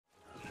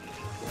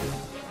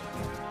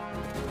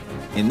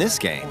In this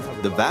game,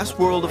 the vast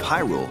world of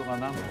Hyrule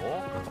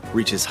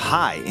reaches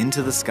high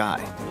into the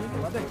sky.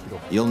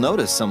 You'll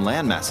notice some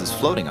land masses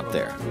floating up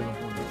there.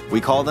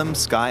 We call them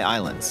Sky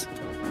Islands.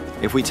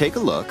 If we take a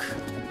look,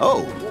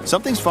 oh,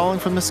 something's falling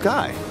from the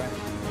sky.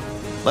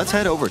 Let's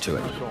head over to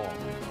it.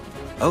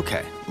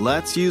 Okay,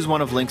 let's use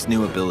one of Link's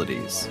new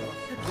abilities.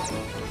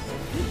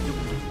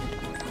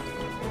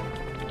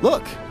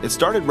 Look, it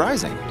started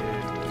rising.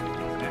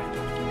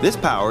 This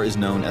power is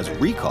known as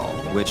Recall,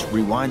 which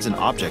rewinds an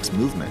object's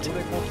movement.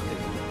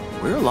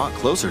 We're a lot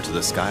closer to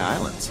the Sky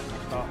Islands.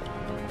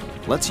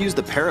 Let's use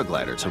the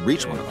paraglider to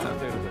reach one of them.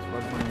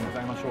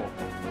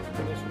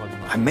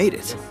 I made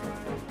it.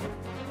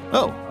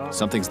 Oh,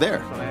 something's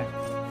there.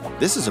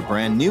 This is a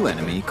brand new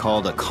enemy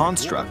called a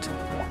construct.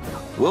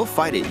 We'll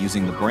fight it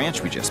using the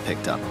branch we just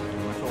picked up.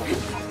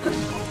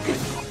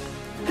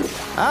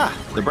 Ah,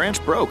 the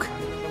branch broke.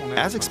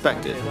 As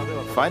expected,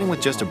 fighting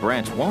with just a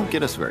branch won't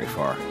get us very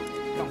far.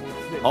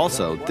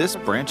 Also, this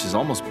branch is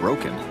almost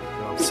broken.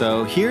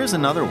 So here's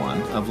another one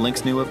of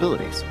Link's new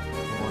abilities.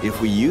 If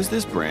we use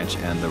this branch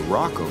and the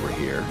rock over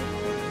here,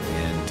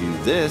 and do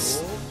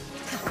this,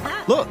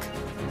 look,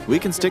 we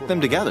can stick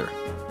them together.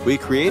 We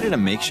created a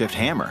makeshift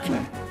hammer.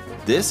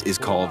 This is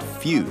called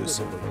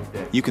Fuse.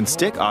 You can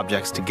stick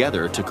objects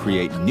together to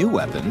create new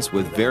weapons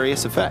with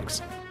various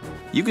effects.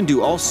 You can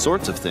do all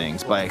sorts of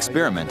things by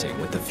experimenting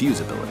with the Fuse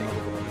ability.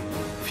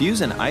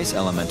 Fuse an ice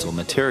elemental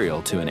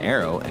material to an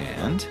arrow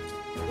and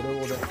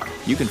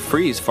you can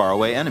freeze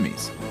faraway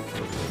enemies.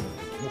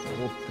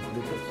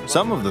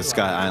 Some of the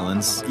Sky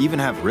Islands even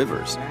have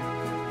rivers.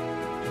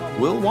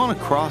 We'll want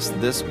to cross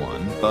this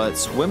one, but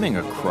swimming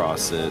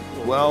across it,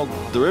 well,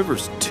 the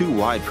river's too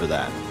wide for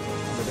that.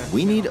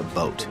 We need a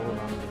boat.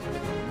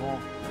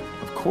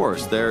 Of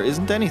course, there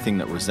isn't anything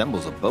that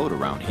resembles a boat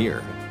around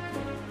here.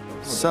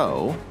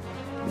 So,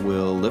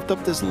 we'll lift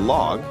up this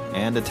log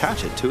and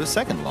attach it to a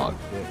second log.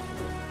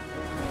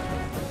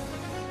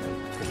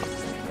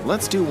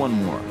 Let's do one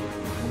more.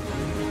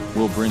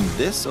 We'll bring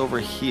this over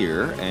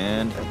here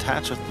and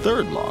attach a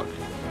third log.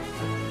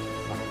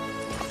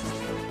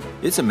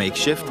 It's a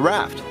makeshift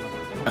raft.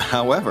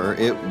 However,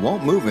 it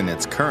won't move in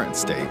its current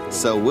state,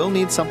 so we'll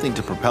need something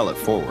to propel it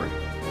forward.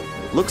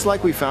 Looks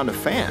like we found a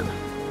fan.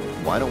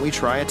 Why don't we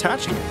try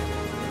attaching it?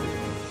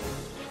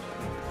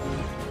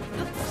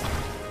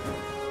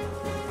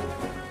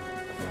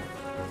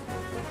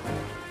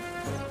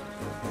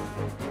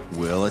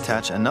 We'll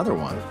attach another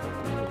one.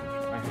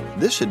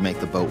 This should make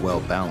the boat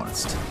well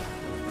balanced.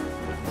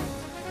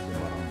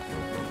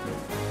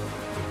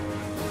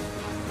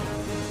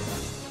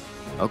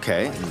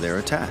 Okay, they're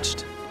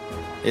attached.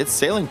 It's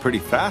sailing pretty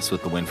fast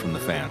with the wind from the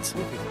fans.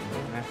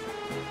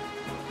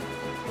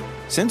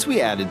 Since we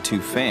added 2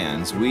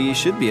 fans, we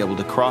should be able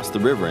to cross the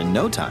river in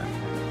no time.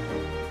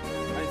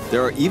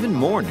 There are even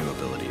more new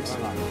abilities.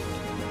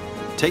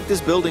 Take this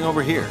building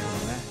over here.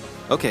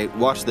 Okay,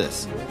 watch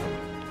this.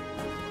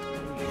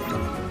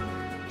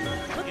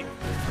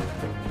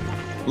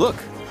 Look,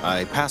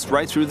 I passed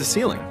right through the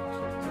ceiling.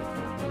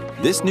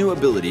 This new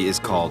ability is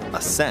called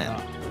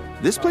Ascend.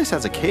 This place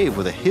has a cave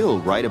with a hill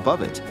right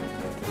above it.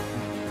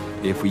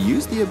 If we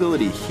use the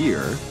ability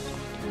here,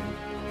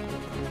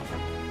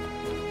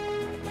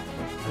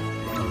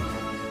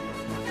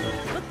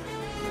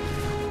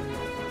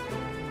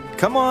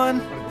 come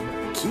on,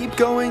 keep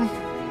going.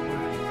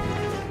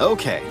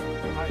 Okay,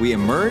 we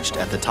emerged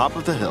at the top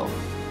of the hill.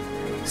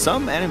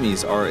 Some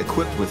enemies are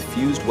equipped with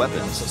fused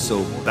weapons,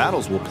 so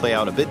battles will play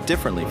out a bit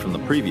differently from the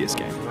previous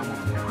game.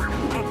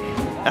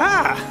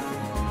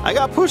 Ah! I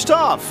got pushed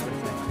off!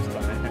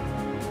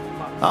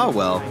 Oh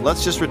well,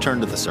 let's just return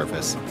to the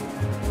surface.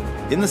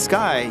 In the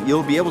sky,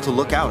 you'll be able to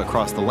look out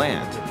across the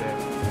land.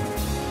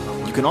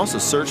 You can also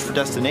search for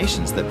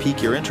destinations that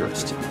pique your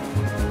interest.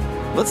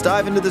 Let's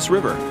dive into this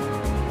river.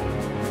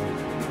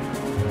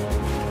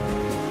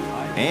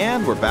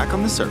 And we're back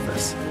on the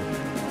surface.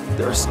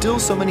 There are still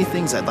so many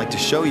things I'd like to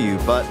show you,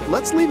 but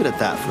let's leave it at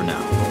that for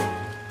now.